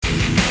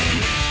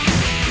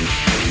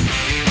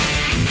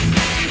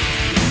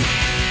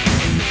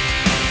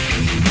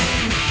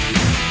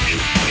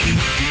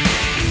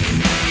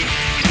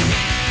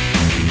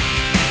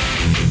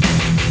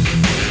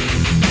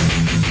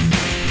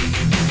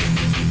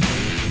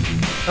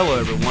Hello,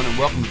 everyone, and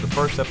welcome to the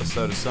first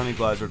episode of Sonny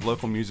Glazard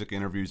Local Music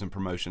Interviews and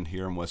Promotion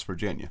here in West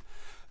Virginia.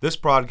 This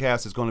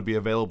broadcast is going to be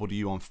available to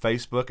you on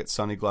Facebook at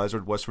Sonny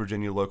Glazard West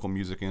Virginia Local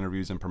Music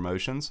Interviews and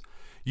Promotions,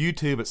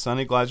 YouTube at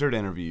Sonny Glazard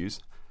Interviews,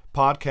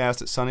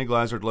 podcast at Sonny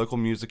Glazard Local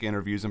Music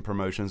Interviews and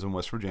Promotions in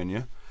West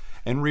Virginia,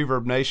 and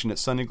Reverb Nation at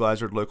Sonny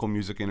Glazard Local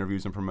Music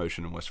Interviews and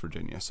Promotion in West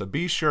Virginia. So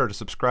be sure to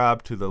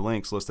subscribe to the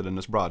links listed in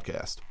this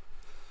broadcast.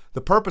 The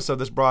purpose of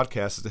this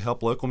broadcast is to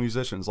help local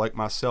musicians like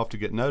myself to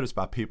get noticed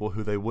by people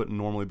who they wouldn't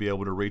normally be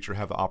able to reach or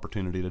have the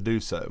opportunity to do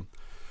so.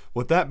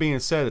 With that being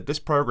said, this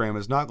program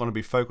is not going to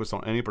be focused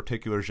on any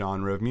particular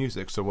genre of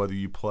music, so whether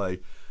you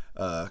play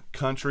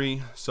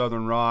country,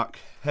 southern rock,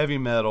 heavy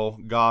metal,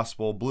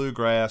 gospel,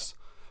 bluegrass,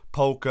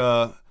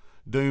 polka,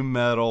 doom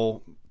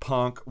metal,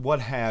 punk,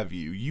 what have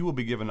you, you will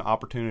be given the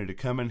opportunity to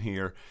come in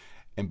here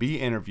and be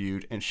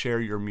interviewed and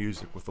share your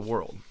music with the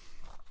world.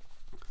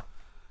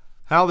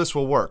 How this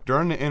will work.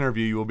 During the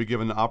interview, you will be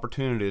given the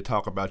opportunity to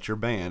talk about your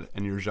band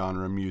and your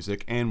genre of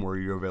music and where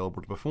you're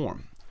available to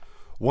perform.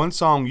 One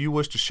song you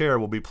wish to share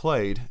will be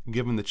played,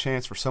 given the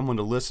chance for someone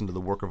to listen to the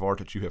work of art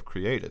that you have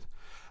created.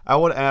 I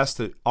would ask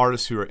the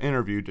artists who are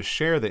interviewed to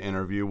share the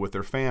interview with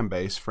their fan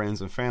base, friends,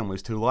 and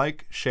families to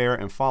like, share,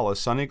 and follow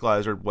Sonny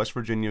Glazard West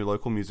Virginia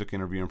Local Music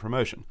Interview and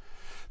Promotion.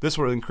 This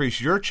will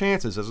increase your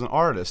chances as an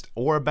artist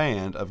or a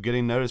band of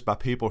getting noticed by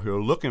people who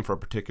are looking for a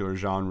particular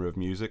genre of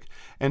music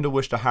and to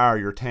wish to hire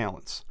your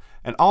talents,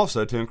 and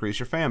also to increase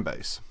your fan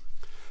base.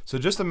 So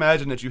just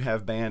imagine that you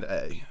have Band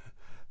A.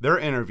 They're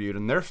interviewed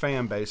and their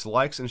fan base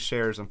likes and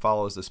shares and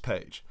follows this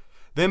page.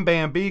 Then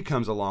Band B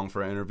comes along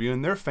for an interview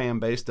and their fan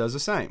base does the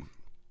same.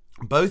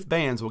 Both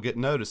bands will get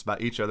noticed by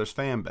each other's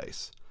fan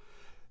base.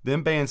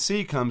 Then Band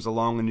C comes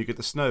along and you get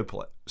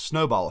the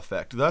snowball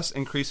effect, thus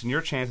increasing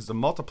your chances of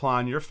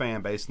multiplying your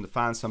fan base and to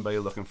find somebody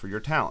looking for your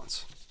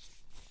talents.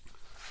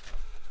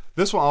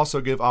 This will also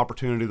give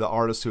opportunity to the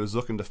artist who is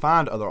looking to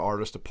find other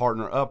artists to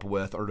partner up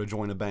with or to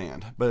join a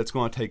band. But it's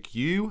going to take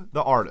you,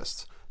 the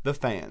artists, the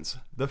fans,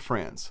 the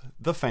friends,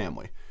 the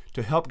family,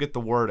 to help get the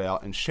word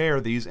out and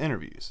share these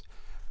interviews.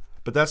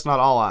 But that's not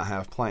all I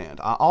have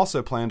planned. I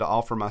also plan to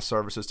offer my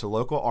services to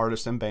local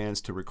artists and bands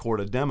to record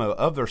a demo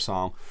of their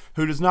song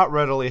who does not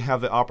readily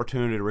have the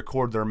opportunity to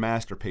record their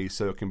masterpiece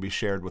so it can be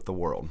shared with the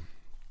world.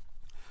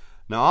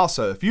 Now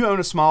also, if you own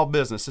a small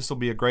business, this will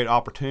be a great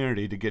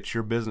opportunity to get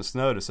your business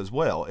noticed as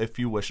well if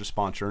you wish to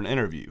sponsor an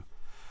interview.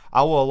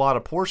 I will allot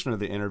a portion of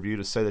the interview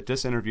to say that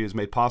this interview is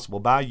made possible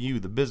by you,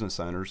 the business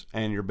owners,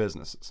 and your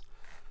businesses.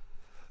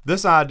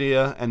 This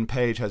idea and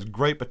page has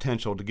great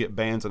potential to get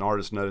bands and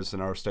artists noticed in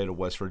our state of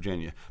West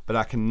Virginia, but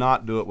I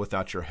cannot do it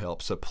without your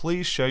help, so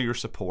please show your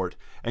support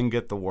and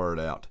get the word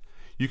out.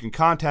 You can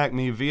contact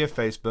me via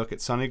Facebook at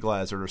Sonny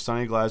Glazard or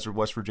Sonny Glazard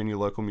West Virginia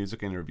Local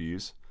Music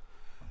Interviews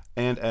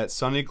and at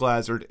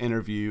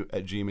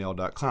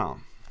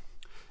sonnyglazardinterview@gmail.com.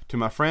 To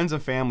my friends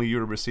and family, you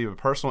will receive a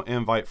personal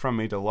invite from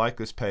me to like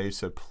this page,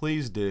 so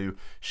please do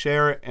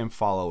share it and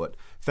follow it.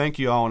 Thank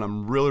you all, and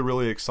I'm really,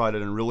 really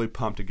excited and really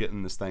pumped to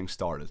getting this thing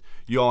started.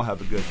 You all have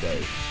a good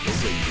day. We'll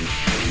see you.